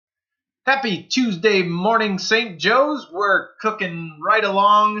Happy Tuesday morning, St. Joe's. We're cooking right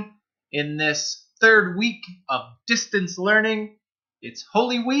along in this third week of distance learning. It's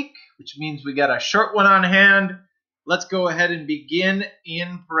Holy Week, which means we got a short one on hand. Let's go ahead and begin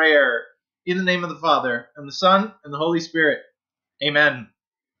in prayer. In the name of the Father, and the Son, and the Holy Spirit. Amen.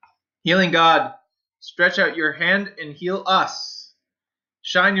 Healing God, stretch out your hand and heal us.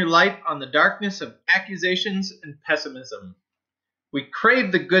 Shine your light on the darkness of accusations and pessimism. We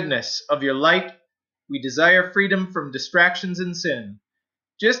crave the goodness of your light. We desire freedom from distractions and sin.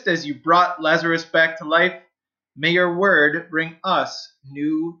 Just as you brought Lazarus back to life, may your word bring us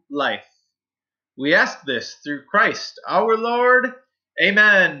new life. We ask this through Christ our Lord.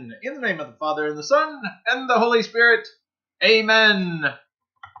 Amen. In the name of the Father, and the Son, and the Holy Spirit. Amen.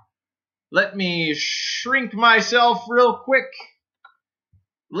 Let me shrink myself real quick.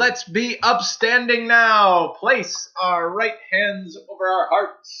 Let's be upstanding now. Place our right hands over our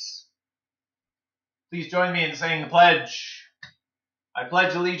hearts. Please join me in saying the pledge. I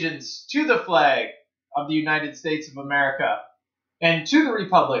pledge allegiance to the flag of the United States of America and to the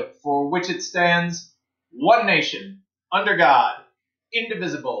republic for which it stands, one nation, under God,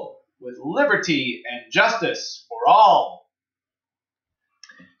 indivisible, with liberty and justice for all.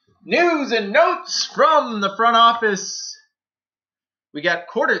 News and notes from the front office. We got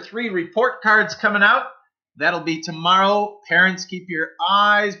Q3 report cards coming out. That'll be tomorrow. Parents, keep your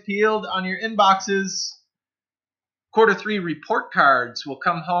eyes peeled on your inboxes. Q3 report cards will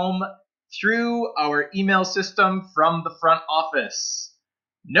come home through our email system from the front office.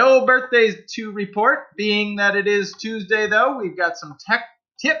 No birthdays to report, being that it is Tuesday, though. We've got some tech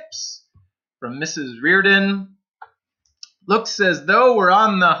tips from Mrs. Reardon. Looks as though we're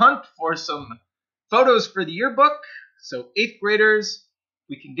on the hunt for some photos for the yearbook. So 8th graders,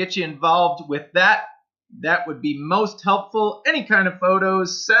 we can get you involved with that. That would be most helpful. Any kind of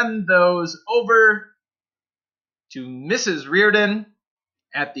photos, send those over to Mrs. Reardon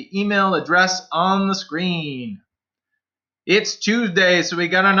at the email address on the screen. It's Tuesday, so we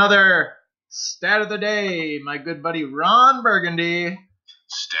got another stat of the day. My good buddy Ron Burgundy.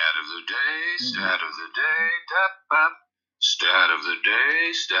 Stat of the day, stat of the day, tap-bap. Stat of the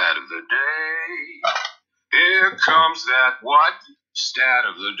day, stat of the day. Here comes that what? Stat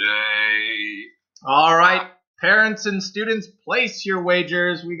of the day. All right, parents and students, place your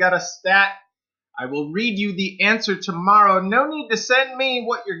wagers. We got a stat. I will read you the answer tomorrow. No need to send me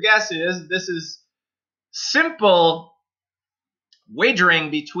what your guess is. This is simple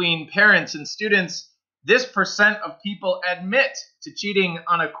wagering between parents and students. This percent of people admit to cheating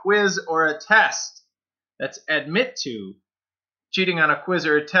on a quiz or a test. That's admit to cheating on a quiz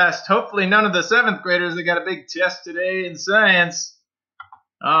or a test. Hopefully none of the 7th graders that got a big test today in science.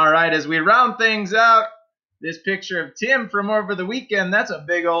 All right, as we round things out, this picture of Tim from over the weekend, that's a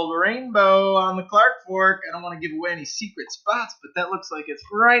big old rainbow on the Clark Fork. I don't want to give away any secret spots, but that looks like it's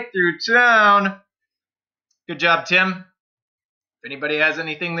right through town. Good job, Tim. If anybody has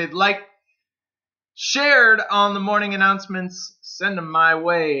anything they'd like shared on the morning announcements, send them my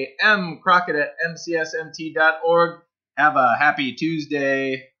way. mcrockett@mcsmt.org. Have a happy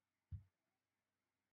Tuesday.